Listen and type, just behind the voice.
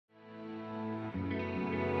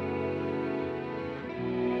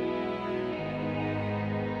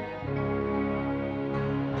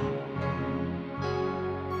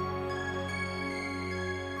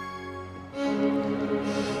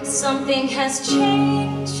Something has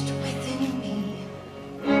changed within me.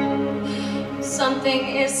 Something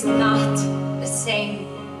is not the same.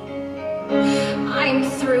 I'm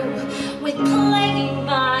through with playing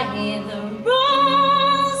by the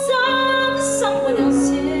rules of someone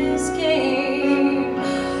else's game.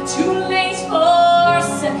 Too late for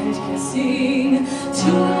second guessing.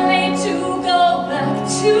 Too late to go back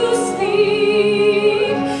to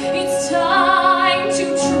sleep. It's time to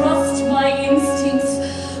trust my instincts.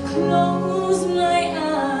 Close my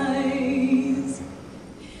eyes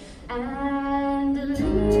and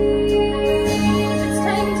leave. It's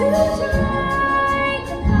time to try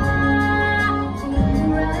defying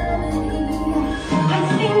gravity. I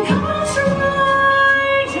think I'll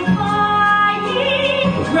try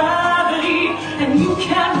defying gravity, and you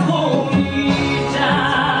can't hold me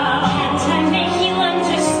down. Can't I make you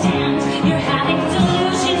understand? You're having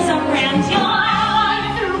delusions around your life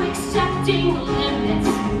through accepting limits.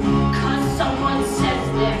 Someone says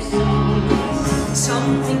they're so.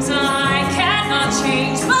 Some things I cannot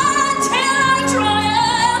change, but until I try,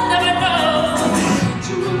 I'll never know.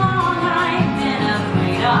 Too long I've been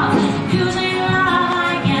afraid of using love.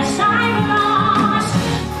 I guess I'm lost.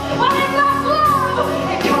 When it goes low,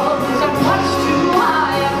 it goes up much too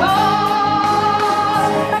high. I go.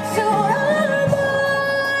 So I'm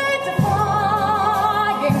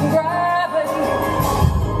defying gravity.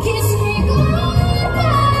 Kiss me goodbye.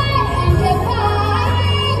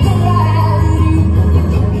 Defying gravity,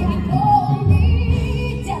 you can't hold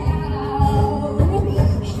me down.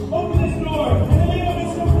 Open this door! Anyone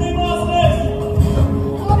is something lost this!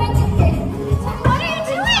 What are you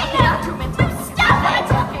doing? Stop it!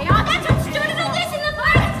 Okay, all that's what started all this in the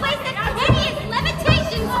first place, that hideous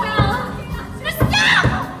levitation spell! Stop!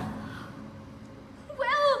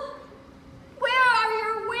 Well, where are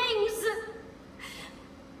your wings?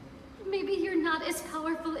 Maybe you're not as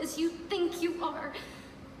powerful as you think you are.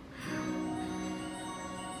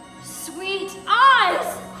 Sweet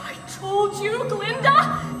eyes! I told you,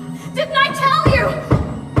 Glinda! Didn't I tell you?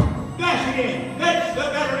 Gasteyer! Fetch the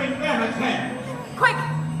veteran Remington! Quick!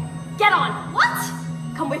 Get on! What?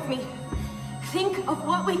 Come with me. Think of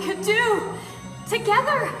what we could do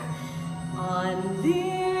together.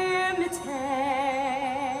 Unlimited.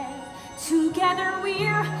 Together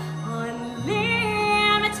we're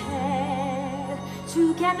unlimited.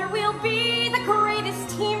 Together we'll be the greatest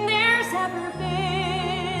team there's ever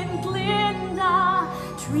been. Glinda,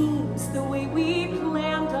 dreams the way we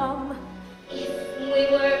planned them. If we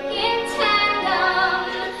work in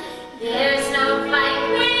tandem, there's no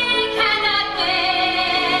fight we cannot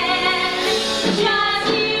win. Just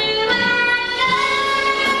you and I,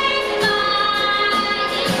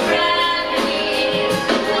 defying gravity.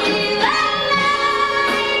 We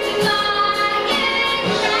defying gravity.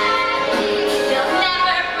 They'll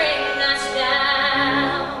never bring us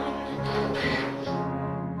down.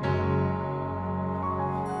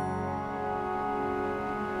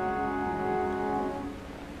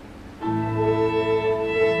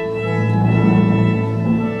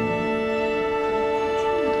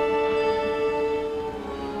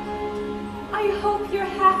 I hope you're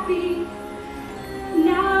happy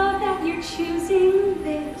now that you're choosing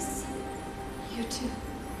this. You too.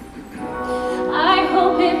 I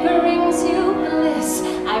hope it brings you bliss.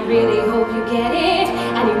 I really hope you get it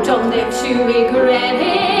and you don't live to regret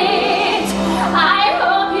it. I